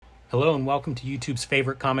Hello and welcome to YouTube's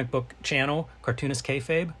favorite comic book channel, Cartoonist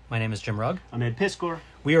Kayfabe. My name is Jim Rugg. I'm Ed Piskor.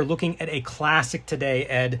 We are looking at a classic today,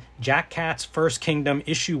 Ed. Katz First Kingdom,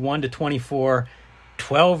 issue 1 to 24.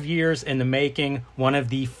 12 years in the making. One of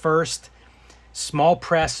the first small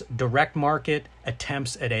press, direct market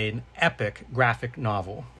attempts at an epic graphic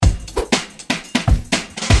novel.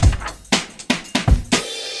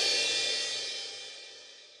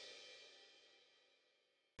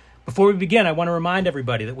 Before we begin, I want to remind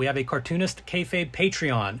everybody that we have a Cartoonist Kayfabe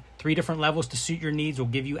Patreon. 3 different levels to suit your needs will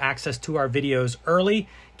give you access to our videos early,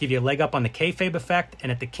 give you a leg up on the Kayfabe effect,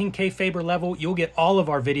 and at the King Kayfaber level, you'll get all of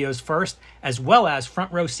our videos first, as well as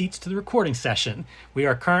front row seats to the recording session. We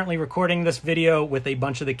are currently recording this video with a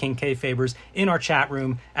bunch of the King Kayfabers in our chat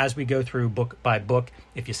room as we go through book by book.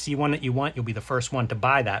 If you see one that you want, you'll be the first one to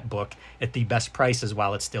buy that book at the best prices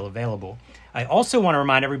while it's still available. I also want to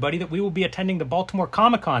remind everybody that we will be attending the Baltimore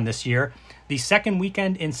Comic-Con this year. The second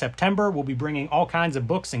weekend in September, we'll be bringing all kinds of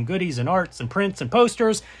books and goodies and arts and prints and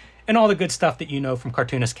posters and all the good stuff that you know from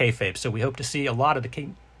Cartoonist Kayfabe. So we hope to see a lot of the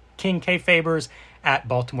King Kayfabers at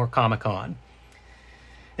Baltimore Comic-Con.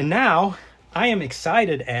 And now, I am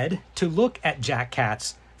excited, Ed, to look at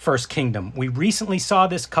Katz First Kingdom. We recently saw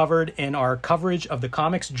this covered in our coverage of the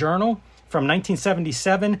Comics Journal from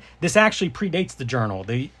 1977. This actually predates the journal.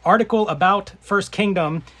 The article about First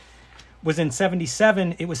Kingdom was in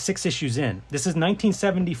 77. It was 6 issues in. This is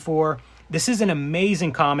 1974. This is an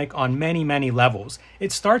amazing comic on many, many levels.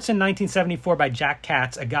 It starts in 1974 by Jack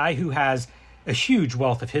Katz, a guy who has a huge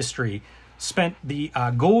wealth of history, spent the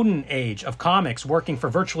golden age of comics working for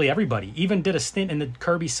virtually everybody, even did a stint in the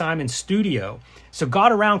Kirby Simon studio. So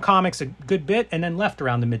got around comics a good bit and then left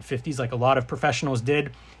around the mid-50s like a lot of professionals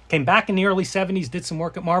did. Came back in the early 70s, did some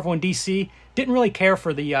work at Marvel and DC. Didn't really care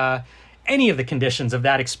for the any of the conditions of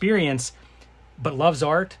that experience, but loves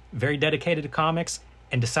art, very dedicated to comics,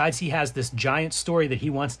 and decides he has this giant story that he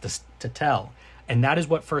wants to tell. And that is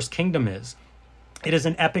what First Kingdom is. It is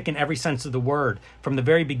an epic in every sense of the word. From the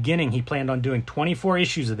very beginning, he planned on doing 24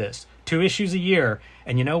 issues of this, 2 issues a year.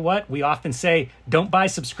 And you know what? We often say, don't buy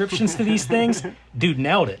subscriptions to these things. Dude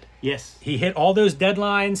nailed it. Yes. He hit all those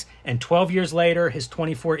deadlines, and 12 years later, his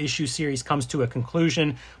 24-issue series comes to a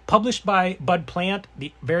conclusion. Published by Bud Plant,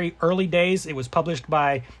 the very early days, it was published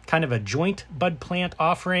by kind of a joint Bud Plant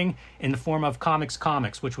offering in the form of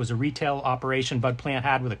Comics, which was a retail operation Bud Plant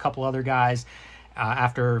had with a couple other guys.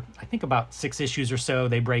 After, I think, about 6 issues or so,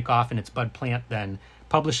 they break off, and it's Bud Plant then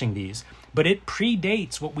publishing these. But it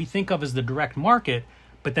predates what we think of as the direct market,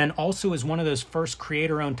 but then also is one of those first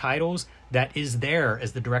creator-owned titles that is there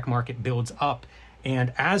as the direct market builds up.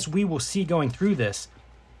 And as we will see going through this,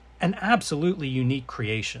 an absolutely unique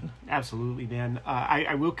creation. Absolutely, man.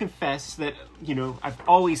 I will confess that, I've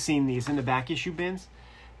always seen these in the back issue bins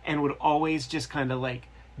and would always just kind of like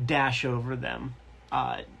dash over them.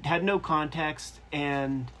 Had no context,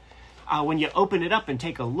 and when you open it up and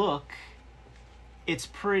take a look, it's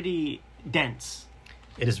pretty dense.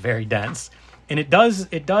 It is very dense. And it does.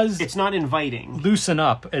 It's not inviting. Loosen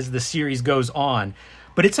up as the series goes on.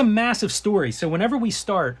 But it's a massive story. So whenever we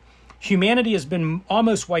start, humanity has been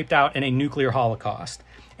almost wiped out in a nuclear holocaust.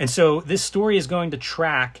 And so this story is going to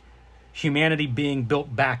track humanity being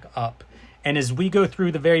built back up. And as we go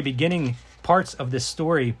through the very beginning parts of this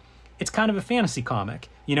story, it's kind of a fantasy comic.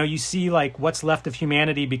 You see like what's left of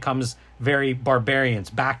humanity becomes very barbarians,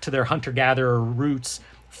 back to their hunter-gatherer roots,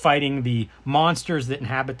 fighting the monsters that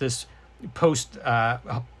inhabit this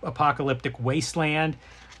post-apocalyptic wasteland.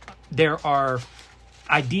 There are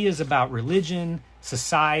ideas about religion,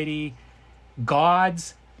 society,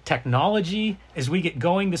 gods, technology. As we get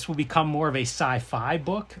going, this will become more of a sci-fi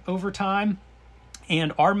book over time.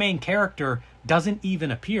 And our main character doesn't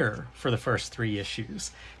even appear for the first 3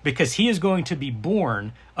 issues because he is going to be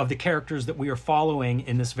born of the characters that we are following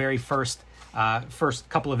in this very first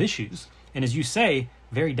couple of issues. And as you say,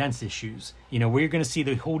 very dense issues. We're going to see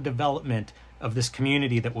the whole development of this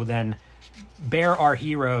community that will then bear our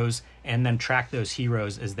heroes and then track those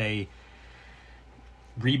heroes as they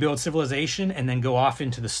rebuild civilization and then go off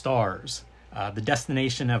into the stars, the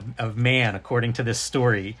destination of man, according to this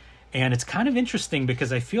story. And it's kind of interesting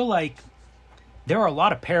because I feel like there are a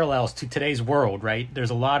lot of parallels to today's world, right? There's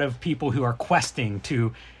a lot of people who are questing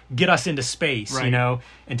to get us into space, right,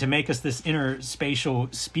 and to make us this interstellar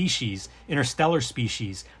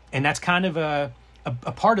species. And that's kind of a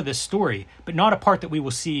part of this story, but not a part that we will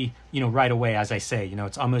see, right away, as I say.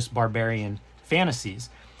 It's almost barbarian fantasies.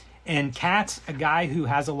 And Katz, a guy who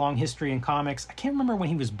has a long history in comics, I can't remember when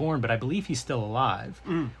he was born, but I believe he's still alive,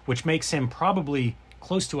 which makes him probably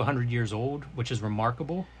close to 100 years old, which is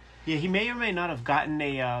remarkable. Yeah, he may or may not have gotten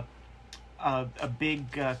a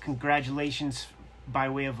big congratulations by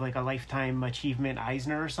way of like a lifetime achievement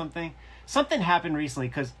Eisner or something. Something happened recently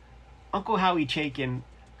because Uncle Howie Chaykin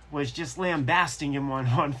was just lambasting him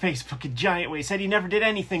on Facebook a giant way. Said he never did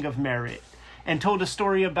anything of merit, and told a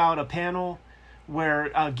story about a panel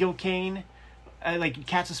where Gil Kane, like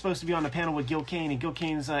Katz is supposed to be on the panel with Gil Kane, and Gil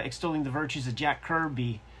Kane's extolling the virtues of Jack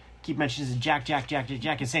Kirby. Keep mentioning Jack,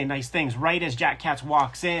 and saying nice things. Right as Jack Katz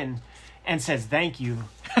walks in and says thank you,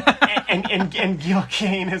 and Gil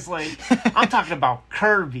Kane is like, I'm talking about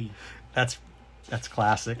Kirby. That's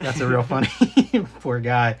classic. That's a real funny poor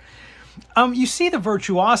guy. You see the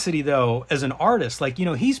virtuosity, though, as an artist. Like,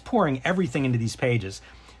 he's pouring everything into these pages.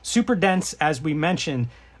 Super dense, as we mentioned,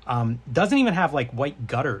 doesn't even have, like, white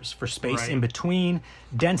gutters for space in between.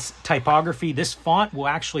 Dense typography. This font will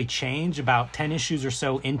actually change about 10 issues or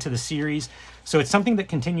so into the series. So it's something that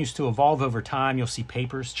continues to evolve over time. You'll see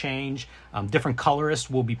papers change. Different colorists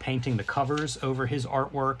will be painting the covers over his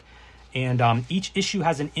artwork. And each issue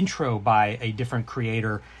has an intro by a different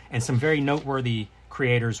creator, and some very noteworthy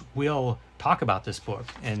creators will talk about this book,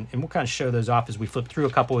 and we'll kind of show those off as we flip through a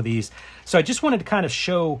couple of these. So I just wanted to kind of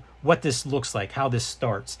show what this looks like, how this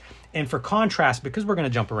starts. And for contrast, because we're going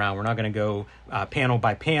to jump around, we're not going to go panel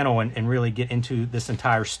by panel and really get into this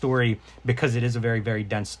entire story, because it is a very, very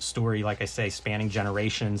dense story, like I say, spanning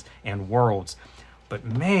generations and worlds. But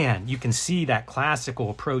man, you can see that classical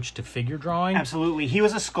approach to figure drawing. Absolutely. He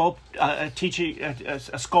was a sculpting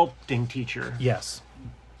teacher. Yes.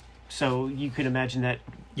 So you could imagine that.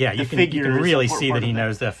 Yeah, you can really see that he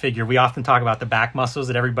knows the figure. We often talk about the back muscles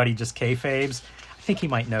that everybody just kayfabes. I think he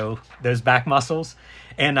might know those back muscles.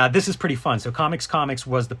 And this is pretty fun. So Comics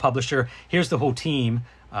was the publisher. Here's the whole team.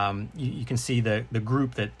 You can see the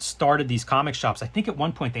group that started these comic shops. I think at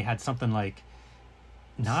one point they had something like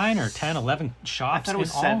 9 or 10, 11 shops. I thought it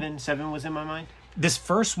was 7. 7 was in my mind. This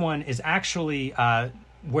first one is actually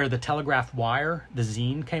where the Telegraph Wire, the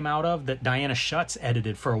zine, came out of, that Diana Schutz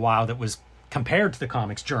edited for a while, that was compared to the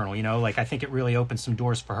Comics Journal. Like, I think it really opened some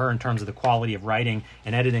doors for her in terms of the quality of writing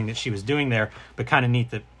and editing that she was doing there. But kind of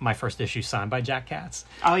neat that my first issue signed by Jack Katz.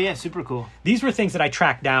 Oh yeah, super cool. These were things that I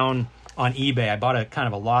tracked down on eBay. I bought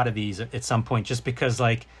a lot of these at some point, just because,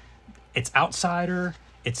 like, it's outsider,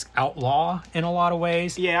 it's outlaw in a lot of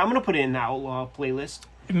ways. Yeah, I'm going to put it in the outlaw playlist.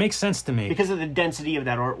 It makes sense to me. Because of the density of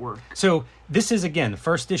that artwork. So this is, again, the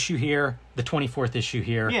first issue here, the 24th issue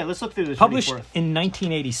here. Yeah, let's look through the 24th. Published in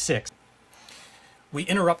 1986. We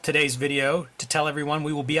interrupt today's video to tell everyone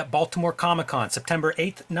we will be at Baltimore Comic-Con, September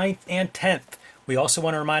 8th, 9th, and 10th. We also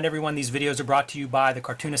want to remind everyone these videos are brought to you by the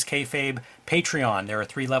Cartoonist Kayfabe Patreon. There are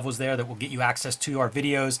 3 levels there that will get you access to our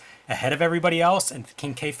videos ahead of everybody else. And the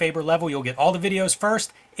King Kayfaber level, you'll get all the videos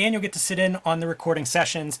first, and you'll get to sit in on the recording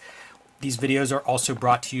sessions. These videos are also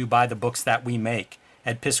brought to you by the books that we make.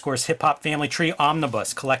 Ed Piskor's Hip Hop Family Tree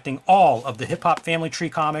Omnibus, collecting all of the Hip Hop Family Tree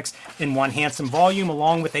comics in one handsome volume,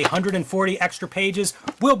 along with 140 extra pages,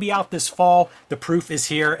 will be out this fall. The proof is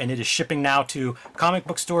here, and it is shipping now to comic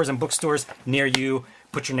book stores and bookstores near you.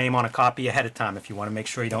 Put your name on a copy ahead of time if you want to make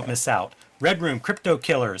sure you don't miss out. Red Room Crypto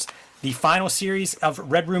Killers. The final series of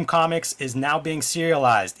Red Room comics is now being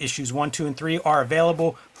serialized. Issues 1, 2, and 3 are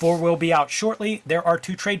available. 4 will be out shortly. There are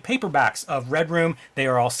 2 trade paperbacks of Red Room. They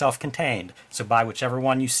are all self-contained. So buy whichever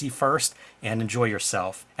one you see first and enjoy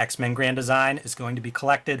yourself. X-Men Grand Design is going to be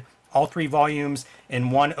collected, all 3 volumes in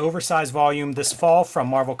one oversized volume this fall from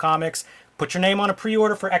Marvel Comics. Put your name on a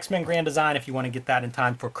pre-order for X-Men Grand Design if you want to get that in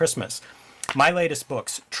time for Christmas. My latest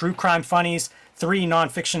books, True Crime Funnies, 3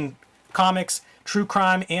 nonfiction comics, true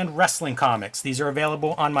crime, and wrestling comics. These are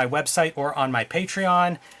available on my website or on my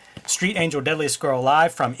Patreon. Street Angel Deadliest Girl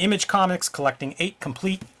Alive from Image Comics, collecting 8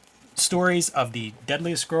 complete stories of the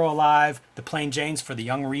Deadliest Girl Alive, the Plain Janes for the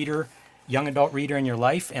young adult reader in your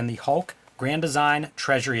life, and the Hulk Grand Design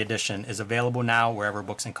Treasury Edition is available now wherever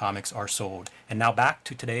books and comics are sold. And now back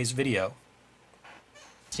to today's video.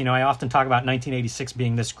 I often talk about 1986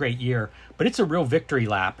 being this great year, but it's a real victory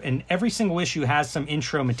lap, and every single issue has some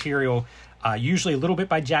intro material, usually a little bit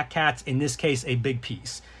by Jack Katz, in this case a big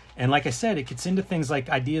piece. And like I said, it gets into things like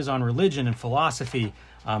ideas on religion and philosophy.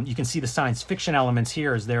 You can see the science fiction elements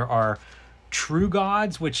here, as there are true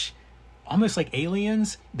gods, which almost like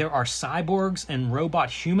aliens. There are cyborgs and robot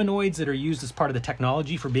humanoids that are used as part of the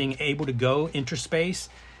technology for being able to go interspace.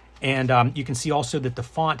 And you can see also that the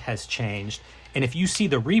font has changed. And if you see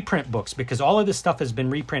the reprint books, because all of this stuff has been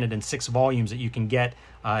reprinted in 6 volumes that you can get,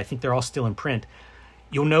 I think they're all still in print,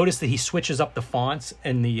 you'll notice that he switches up the fonts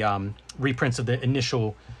in the reprints of the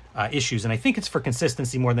initial issues. And I think it's for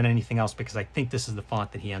consistency more than anything else, because I think this is the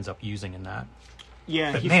font that he ends up using in that.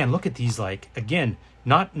 Yeah, But man, look at these, like, again,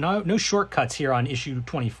 no shortcuts here on issue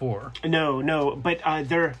 24. No, but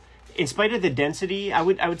they're, in spite of the density, I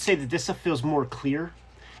would say that this stuff feels more clear,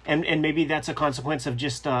 and maybe that's a consequence of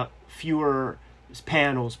just fewer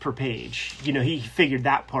panels per page. You know, he figured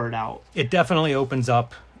that part out. It definitely opens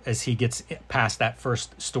up as he gets past that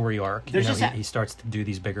first story arc. He starts to do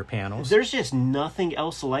these bigger panels. There's just nothing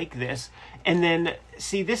else like this. And then,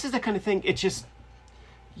 see, this is the kind of thing, it's just,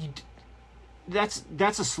 that's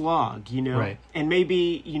a slog, you know? Right. And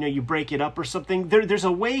maybe, you know, you break it up or something. There's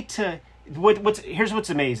a way to, here's what's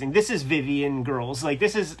amazing. This is Vivian Girls. Like,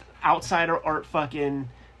 this is outsider art fucking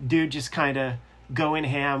dude just kind of going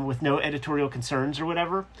ham with no editorial concerns or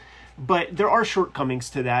whatever. But there are shortcomings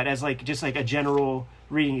to that as, like, just like a general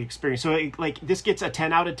reading experience. So, like, this gets a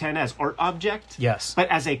 10 out of 10 as art object. Yes. But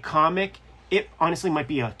as a comic, it honestly might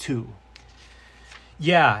be a 2.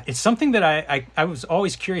 Yeah, it's something that I was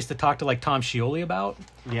always curious to talk to, like, Tom Scioli about.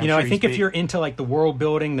 Yeah, you know, sure, I think if you're into, like, the world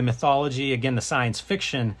building, the mythology, again, the science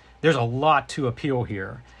fiction, there's a lot to appeal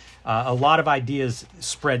here. A lot of ideas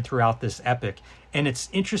spread throughout this epic. And it's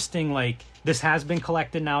interesting, like, this has been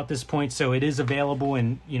collected now at this point, so it is available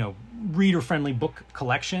in, you know, reader-friendly book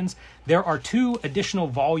collections. There are 2 additional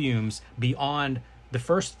volumes beyond the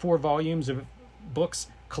first 4 volumes of books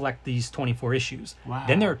collect these 24 issues. Wow.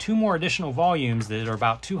 Then there are 2 more additional volumes that are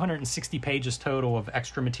about 260 pages total of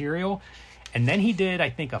extra material. And then he did, I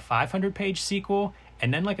think, a 500-page sequel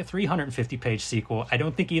and then like a 350-page sequel. I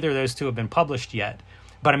don't think either of those 2 have been published yet.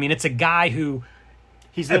 But, I mean, it's a guy who...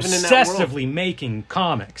 He's living in that world. Obsessively making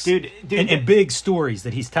comics, dude, and big stories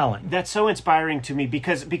that he's telling. That's so inspiring to me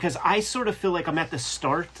because I sort of feel like I'm at the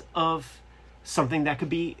start of something that could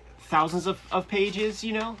be thousands of pages,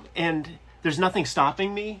 you know, and there's nothing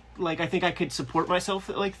stopping me. Like, I think I could support myself,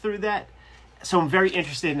 like, through that. So I'm very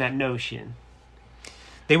interested in that notion.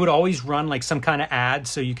 They would always run, like, some kind of ad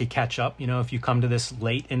so you could catch up, you know, if you come to this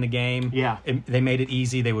late in the game. Yeah. They made it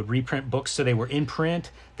easy. They would reprint books so they were in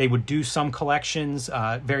print. They would do some collections.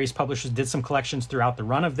 Various publishers did some collections throughout the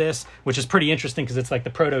run of this, which is pretty interesting because it's like the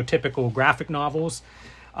prototypical graphic novels.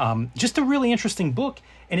 Just a really interesting book.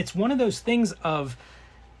 And it's one of those things of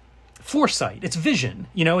foresight. It's vision.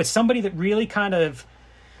 You know, it's somebody that really kind of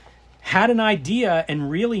had an idea and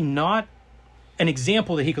really not an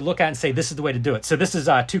example that he could look at and say, this is the way to do it. So this is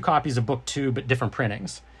 2 copies of book 2, but different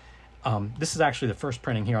printings. This is actually the first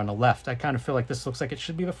printing here on the left. I kind of feel like this looks like it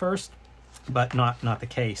should be the first, but not the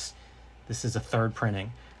case. This is a 3rd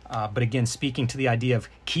printing. But again, speaking to the idea of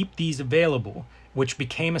keep these available, which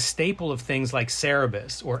became a staple of things like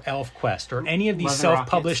Cerebus or ElfQuest or any of these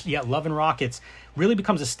self-published, Love and Rockets, really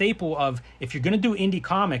becomes a staple of, if you're going to do indie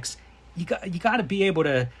comics, you got to be able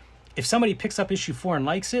to, if somebody picks up issue 4 and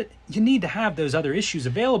likes it, you need to have those other issues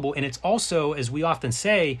available. And it's also, as we often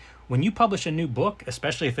say, when you publish a new book,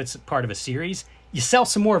 especially if it's part of a series, you sell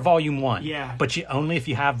some more volume 1. Yeah. But only if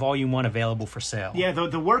you have volume 1 available for sale. Yeah,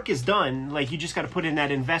 the work is done. Like, you just got to put in that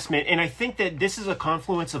investment. And I think that this is a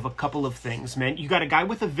confluence of a couple of things, man. You got a guy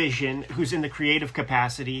with a vision who's in the creative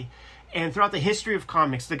capacity. And throughout the history of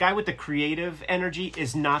comics, the guy with the creative energy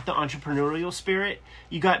is not the entrepreneurial spirit.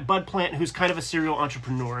 You got Bud Plant, who's kind of a serial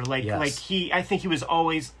entrepreneur. I think he was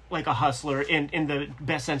always like a hustler in the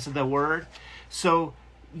best sense of the word. So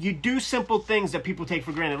you do simple things that people take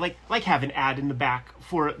for granted, like have an ad in the back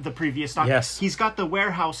for the previous stock. Yes. He's got the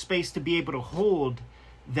warehouse space to be able to hold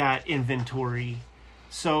that inventory.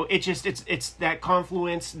 So it's that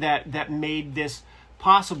confluence that made this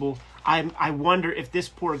possible. I wonder if this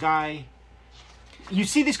poor guy... You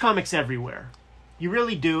see these comics everywhere. You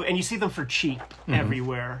really do. And you see them for cheap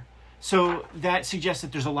everywhere. So that suggests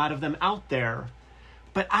that there's a lot of them out there.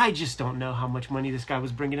 But I just don't know how much money this guy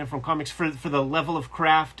was bringing in from comics for the level of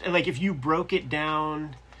craft. Like, if you broke it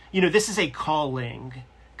down... You know, this is a calling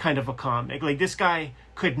kind of a comic. Like, this guy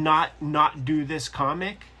could not do this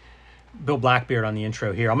comic. Bill Blackbeard on the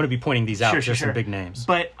intro here. I'm going to be pointing these out. Sure. Some big names.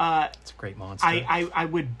 But it's a great monster. I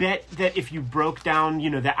would bet that if you broke down, you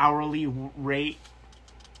know, the hourly rate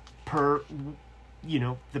per, you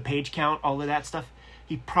know, the page count, all of that stuff,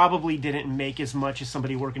 he probably didn't make as much as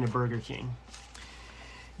somebody working at Burger King.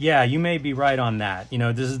 Yeah, you may be right on that. You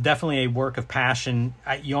know, this is definitely a work of passion.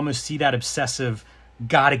 You almost see that obsessive,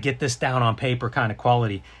 got to get this down on paper kind of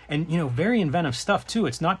quality. And, you know, very inventive stuff, too.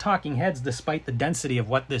 It's not talking heads despite the density of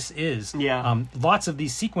what this is. Yeah. Lots of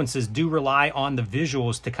these sequences do rely on the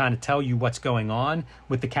visuals to kind of tell you what's going on,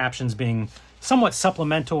 with the captions being somewhat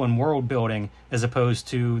supplemental and world building as opposed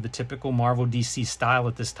to the typical Marvel DC style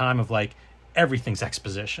at this time of, like, everything's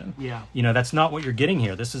exposition. Yeah. You know, that's not what you're getting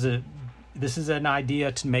here. This is an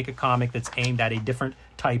idea to make a comic that's aimed at a different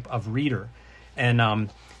type of reader. And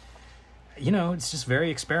it's just very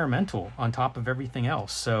experimental on top of everything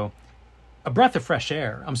else. So a breath of fresh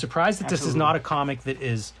air. I'm surprised that this is not a comic that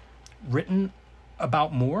is written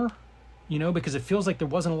about more, because it feels like there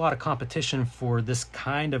wasn't a lot of competition for this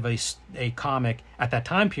kind of a comic at that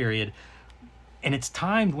time period. And it's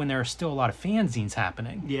timed when there are still a lot of fanzines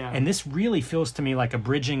happening. Yeah. And this really feels to me like a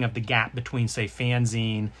bridging of the gap between, say,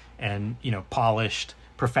 fanzine and, polished,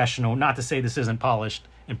 professional. Not to say this isn't polished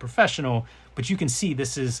and professional, but you can see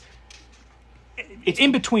this is... It's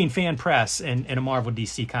in between fan press and a Marvel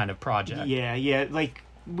DC kind of project. Yeah. Like,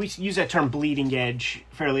 we use that term bleeding edge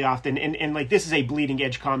fairly often. And like, this is a bleeding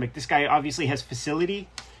edge comic. This guy obviously has facility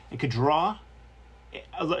and could draw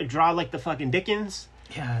like the fucking Dickens.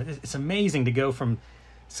 Yeah, it's amazing to go from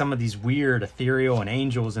some of these weird ethereal and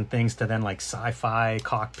angels and things to then like sci-fi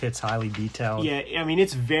cockpits, highly detailed. Yeah, I mean,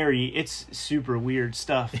 it's super weird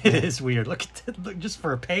stuff. It is weird. Look just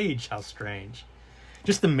for a page, how strange.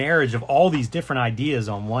 Just the marriage of all these different ideas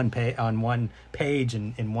on one page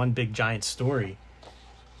and in one big giant story.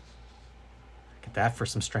 Look at that for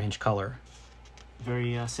some strange color. Very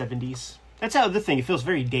 70s. That's how the thing. It feels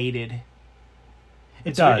very dated.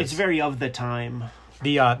 It does. It's very of the time.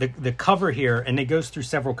 The cover here, and it goes through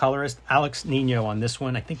several colorists. Alex Nino on this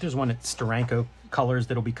one. I think there's one at Steranko colors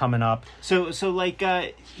that'll be coming up. So like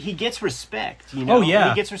he gets respect. Oh yeah,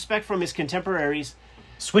 he gets respect from his contemporaries.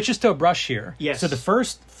 Switches to a brush here. Yes. So the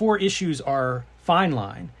first 4 issues are fine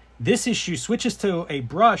line. This issue switches to a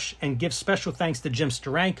brush and gives special thanks to Jim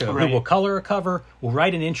Steranko, right, who will color a cover, will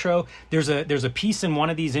write an intro. There's a piece in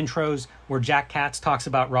one of these intros where Jack Katz talks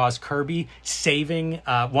about Roz Kirby saving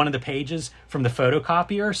one of the pages from the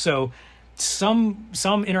photocopier. So some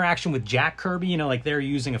interaction with Jack Kirby, like they're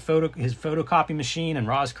using his photocopy machine and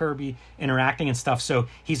Roz Kirby interacting and stuff. So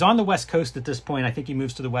he's on the West Coast at this point. I think he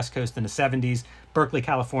moves to the West Coast in the 70s. Berkeley,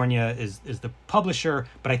 California is the publisher,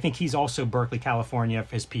 but I think he's also Berkeley, California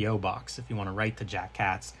for his P.O. box, if you want to write to Jack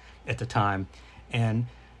Katz at the time. And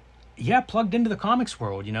yeah, plugged into the comics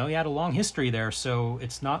world, he had a long history there. So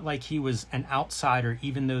it's not like he was an outsider,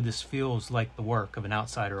 even though this feels like the work of an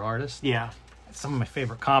outsider artist. Yeah. Some of my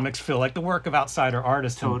favorite comics feel like the work of outsider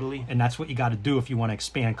artists. Totally. And that's what you got to do if you want to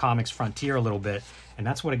expand comics frontier a little bit. And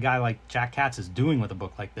that's what a guy like Jack Katz is doing with a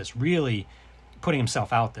book like this, really putting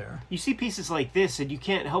himself out there. You see pieces like this, and you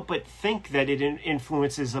can't help but think that it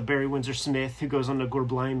influences a Barry Windsor Smith, who goes on to Gore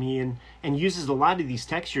Blimey and uses a lot of these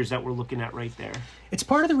textures that we're looking at right there. It's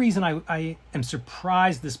part of the reason I am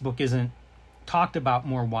surprised this book isn't talked about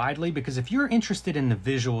more widely, because if you're interested in the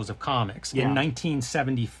visuals of comics in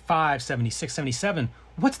 1975, 76, 77,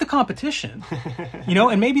 what's the competition?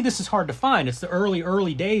 And maybe this is hard to find. It's the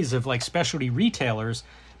early days of like specialty retailers.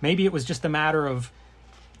 Maybe it was just a matter of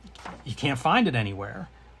you can't find it anywhere.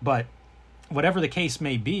 But whatever the case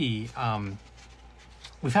may be,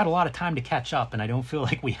 we've had a lot of time to catch up, and I don't feel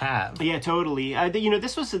like we have. Yeah, totally.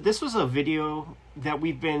 This was a video that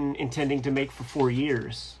we've been intending to make for 4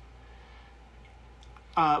 years.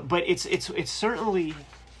 But it's certainly,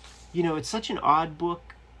 it's such an odd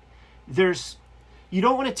book. You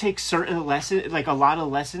don't want to take certain lessons, like a lot of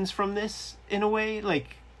lessons from this in a way,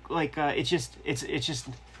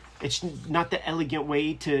 it's not the elegant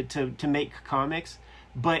way to make comics,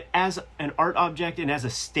 but as an art object and as a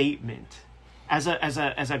statement, as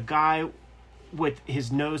a guy with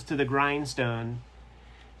his nose to the grindstone,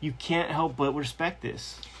 you can't help but respect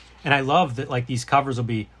this. And I love that like these covers will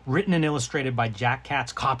be written and illustrated by Jack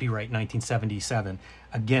Katz, copyright 1977.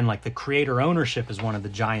 Again, like the creator ownership is one of the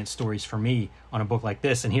giant stories for me on a book like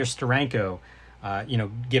this. And here's Steranko,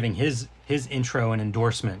 giving his intro and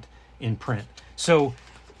endorsement in print. So,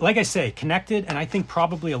 like I say, connected, and I think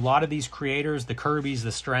probably a lot of these creators, the Kirbys, the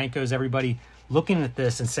Sterankos, everybody looking at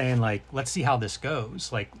this and saying like, let's see how this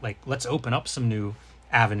goes. Like let's open up some new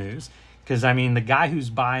avenues. Because I mean, the guy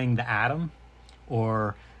who's buying the Atom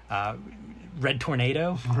or Red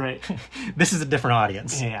Tornado, right? This is a different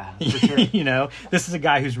audience. Yeah, for sure. This is a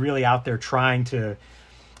guy who's really out there trying to,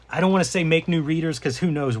 I don't want to say make new readers, because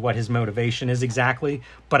who knows what his motivation is exactly,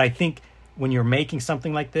 but I think when you're making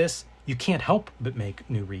something like this, you can't help but make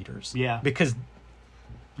new readers. Yeah. Because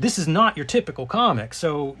this is not your typical comic.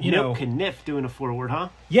 So, Kniff doing a forward, huh?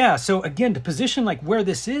 Yeah, so again, to position like where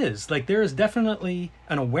this is, like there is definitely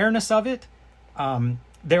an awareness of it.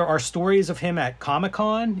 There are stories of him at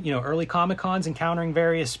Comic-Con, early Comic-Cons, encountering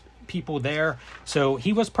various people there. So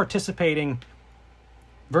he was participating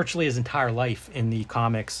virtually his entire life in the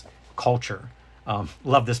comics culture.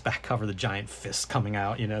 Love this back cover, the giant fist coming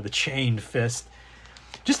out, the chained fist.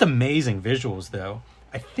 Just amazing visuals, though.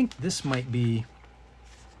 I think this might be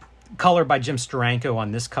color by Jim Steranko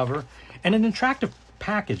on this cover. And an attractive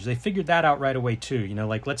package. They figured that out right away too. You know,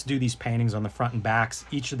 like, let's do these paintings on the front and backs.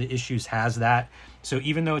 Each of the issues has that. So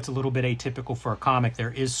even though it's a little bit atypical for a comic,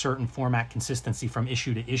 there is certain format consistency from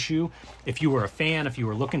issue to issue. If you were a fan, if you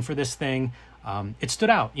were looking for this thing, it stood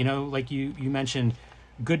out. You know, like you mentioned,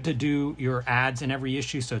 good to do your ads in every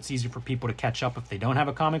issue, so it's easy for people to catch up if they don't have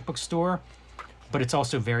a comic book store. But it's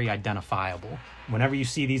also very identifiable. Whenever you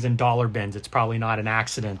see these in dollar bins, it's probably not an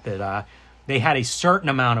accident that they had a certain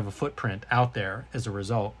amount of a footprint out there as a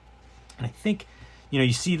result. And I think, you know,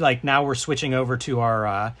 you see, like, now we're switching over to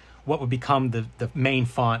our what would become the main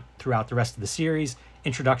font throughout the rest of the series.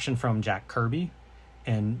 Introduction from Jack Kirby.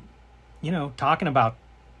 And, you know, talking about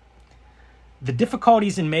the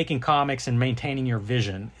difficulties in making comics and maintaining your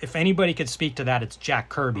vision. If anybody could speak to that, it's Jack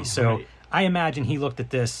Kirby. So right. I imagine he looked at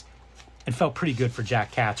this and felt pretty good for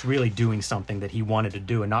Jack Katz really doing something that he wanted to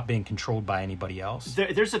do and not being controlled by anybody else.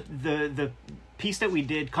 There's the piece that we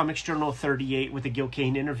did, Comics Journal 38, with the Gil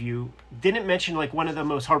Kane interview, didn't mention, like, one of the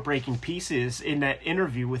most heartbreaking pieces in that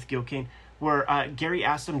interview with Gil Kane, where Gary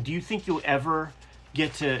asked him, do you think you'll ever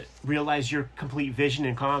get to realize your complete vision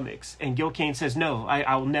in comics? And Gil Kane says, no,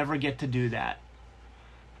 I'll never get to do that.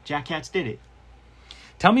 Jack Katz did it.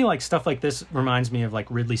 Tell me, like, stuff like this reminds me of, like,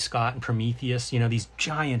 Ridley Scott and Prometheus, you know, these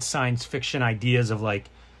giant science fiction ideas of, like,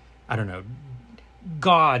 I don't know,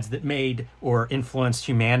 gods that made or influenced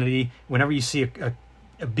humanity. Whenever you see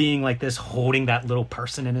a being like this holding that little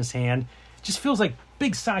person in his hand, it just feels like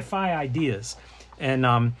big sci-fi ideas.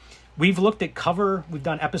 And we've looked at we've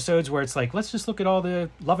done episodes where it's like, let's just look at all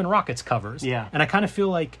the Love and Rockets covers. Yeah. And I kind of feel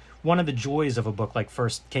like one of the joys of a book like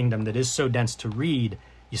First Kingdom that is so dense to read,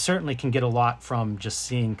 you certainly can get a lot from just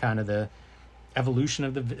seeing kind of the evolution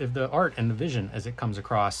of the art and the vision as it comes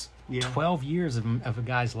across. Yeah. 12 years of a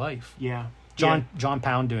guy's life. Yeah. John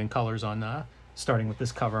Pound doing colors on starting with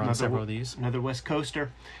this cover on several of these. Another West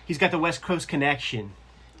Coaster. He's got the West Coast connection.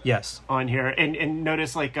 Yes. On here, and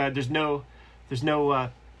notice, like, there's no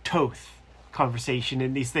Toth conversation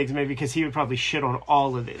in these things, maybe because he would probably shit on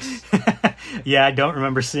all of this. Yeah, I don't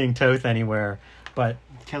remember seeing Toth anywhere, but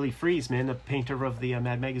Kelly Freas, man, the painter of the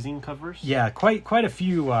Mad Magazine covers. Yeah, quite a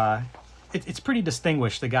few. It's pretty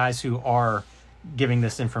distinguished, the guys who are giving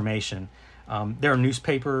this information. There are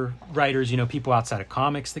newspaper writers, you know, people outside of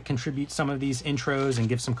comics that contribute some of these intros and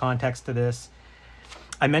give some context to this.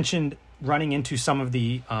 I mentioned running into some of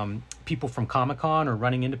the people from Comic-Con or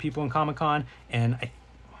running into people in Comic-Con, and I'm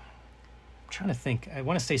trying to think. I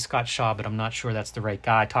want to say Scott Shaw, but I'm not sure that's the right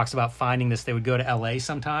guy. Talks about finding this. They would go to LA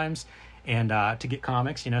sometimes and to get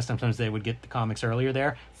comics. You know, sometimes they would get the comics earlier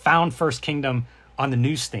there. Found First Kingdom on the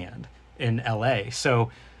newsstand in LA.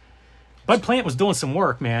 So Bud Plant was doing some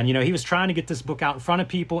work, man. You know, he was trying to get this book out in front of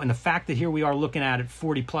people, and the fact that here we are looking at it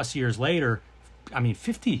 40 plus years later, I mean,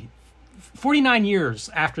 49 years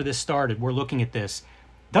after this started, we're looking at this.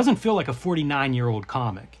 Doesn't feel like a 49-year-old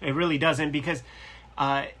comic. It really doesn't, because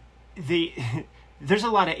there's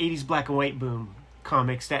a lot of 80s black and white boom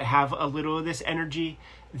comics that have a little of this energy.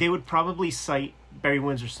 They would probably cite Barry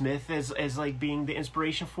Windsor Smith as like being the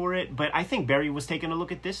inspiration for it, but I think Barry was taking a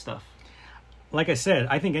look at this stuff. Like I said,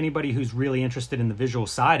 I think anybody who's really interested in the visual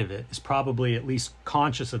side of it is probably at least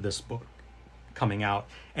conscious of this book coming out.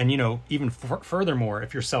 And, you know, even furthermore,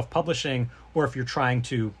 if you're self-publishing or if you're trying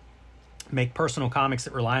to make personal comics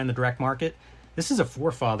that rely on the direct market, this is a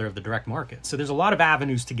forefather of the direct market. So there's a lot of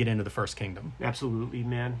avenues to get into the First Kingdom. Absolutely,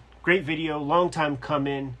 man. Great video, long time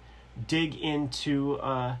coming. Dig into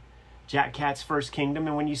Jack Katz First Kingdom,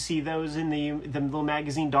 and when you see those in the little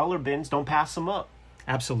magazine dollar bins, don't pass them up.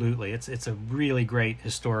 Absolutely. It's a really great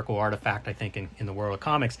historical artifact, I think, in the world of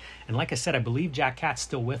comics. And like I said, I believe Jack Katz's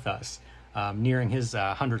still with us, nearing his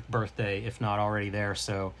 100th birthday, if not already there.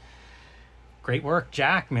 So great work,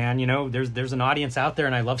 Jack, man. You know, there's an audience out there,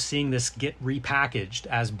 and I love seeing this get repackaged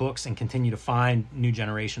as books and continue to find new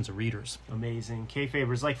generations of readers. Amazing.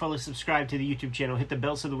 Kayfabers, like, follow, subscribe to the YouTube channel. Hit the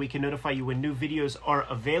bell so that we can notify you when new videos are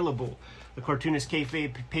available. The Cartoonist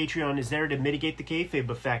Kayfabe Patreon is there to mitigate the kayfabe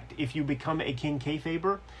effect. If you become a King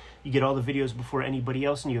Kayfaber, you get all the videos before anybody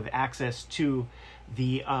else, and you have access to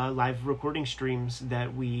the live recording streams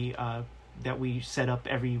that we set up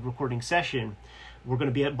every recording session. We're going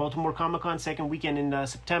to be at Baltimore Comic-Con second weekend in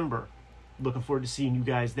September. Looking forward to seeing you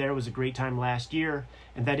guys there. It was a great time last year,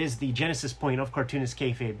 and that is the genesis point of Cartoonist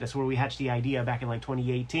Kayfabe. That's where we hatched the idea back in like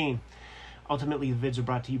 2018. Ultimately, the vids are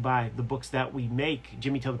brought to you by the books that we make.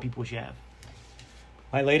 Jimmy, tell the people what you have.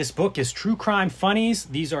 My latest book is True Crime Funnies.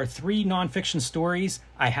 These are 3 nonfiction stories.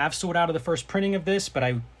 I have sold out of the first printing of this, but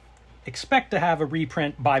I expect to have a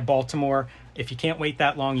reprint by Baltimore. If you can't wait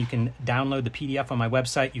that long, you can download the PDF on my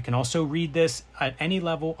website. You can also read this at any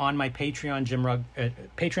level on my Patreon,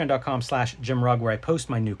 patreon.com/JimRugg, where I post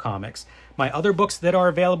my new comics. My other books that are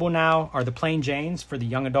available now are The Plain Janes for the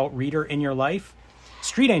young adult reader in your life,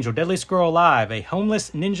 Street Angel, Deadliest Girl Alive, a homeless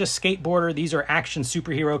ninja skateboarder. These are action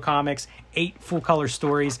superhero comics, 8 full-color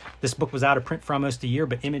stories. This book was out of print for almost a year,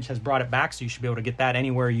 but Image has brought it back, so you should be able to get that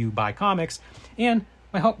anywhere you buy comics. And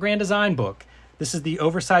my Hulk Grand Design book. This is the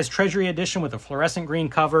oversized Treasury edition with a fluorescent green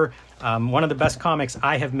cover. One of the best comics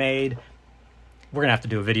I have made. We're going to have to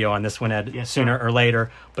do a video on this one, Ed, sooner or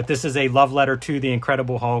later. But this is a love letter to the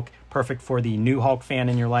Incredible Hulk, perfect for the new Hulk fan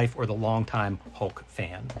in your life or the longtime Hulk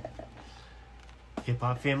fan. Hip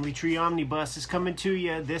Hop Family Tree Omnibus is coming to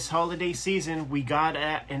you this holiday season. We got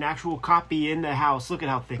an actual copy in the house. Look at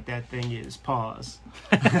how thick that thing is. Pause.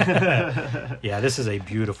 Yeah, this is a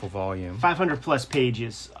beautiful volume. 500 plus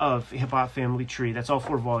pages of Hip Hop Family Tree. That's all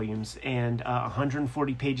 4 volumes. And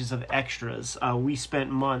 140 pages of extras. We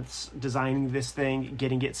spent months designing this thing,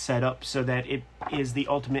 getting it set up so that it is the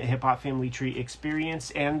ultimate Hip Hop Family Tree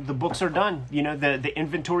experience. And the books are done. You know, the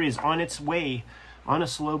inventory is on its way on a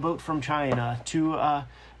slow boat from China to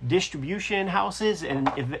distribution houses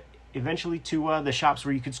and eventually to the shops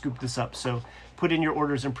where you could scoop this up. So put in your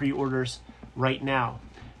orders and pre-orders right now.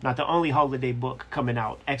 Not the only holiday book coming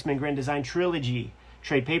out. X-Men Grand Design Trilogy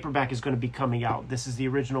trade paperback is going to be coming out. This is the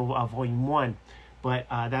original volume 1, but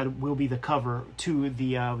that will be the cover to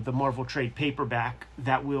the Marvel trade paperback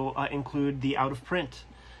that will include the out-of-print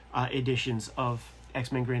editions of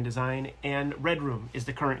X-Men Grand Design, and Red Room is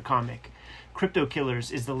the current comic. Crypto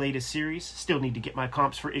Killers is the latest series. Still need to get my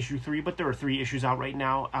comps for issue 3, but there are 3 issues out right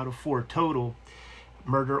now out of 4 total.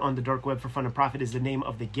 Murder on the Dark Web for Fun and Profit is the name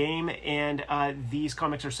of the game, and these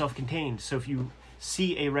comics are self-contained. So if you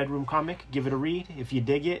see a Red Room comic, give it a read. If you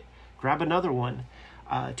dig it, grab another one.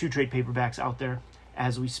 2 trade paperbacks out there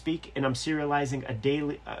as we speak, and I'm serializing a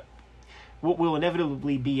daily... what will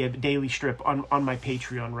inevitably be a daily strip on my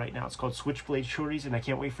Patreon right now. It's called Switchblade Shorties, and I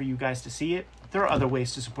can't wait for you guys to see it. There are other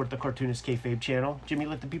ways to support the Cartoonist Kayfabe channel. Jimmy,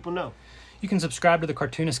 let the people know. You can subscribe to the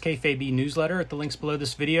Cartoonist Kayfabe newsletter at the links below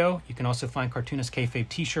this video. You can also find Cartoonist Kayfabe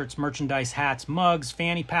t-shirts, merchandise, hats, mugs,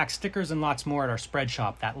 fanny packs, stickers, and lots more at our spread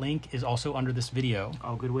shop. That link is also under this video.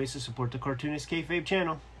 All good ways to support the Cartoonist Kayfabe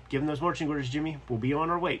channel. Give them those marching orders, Jimmy. We'll be on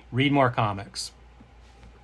our way. Read more comics.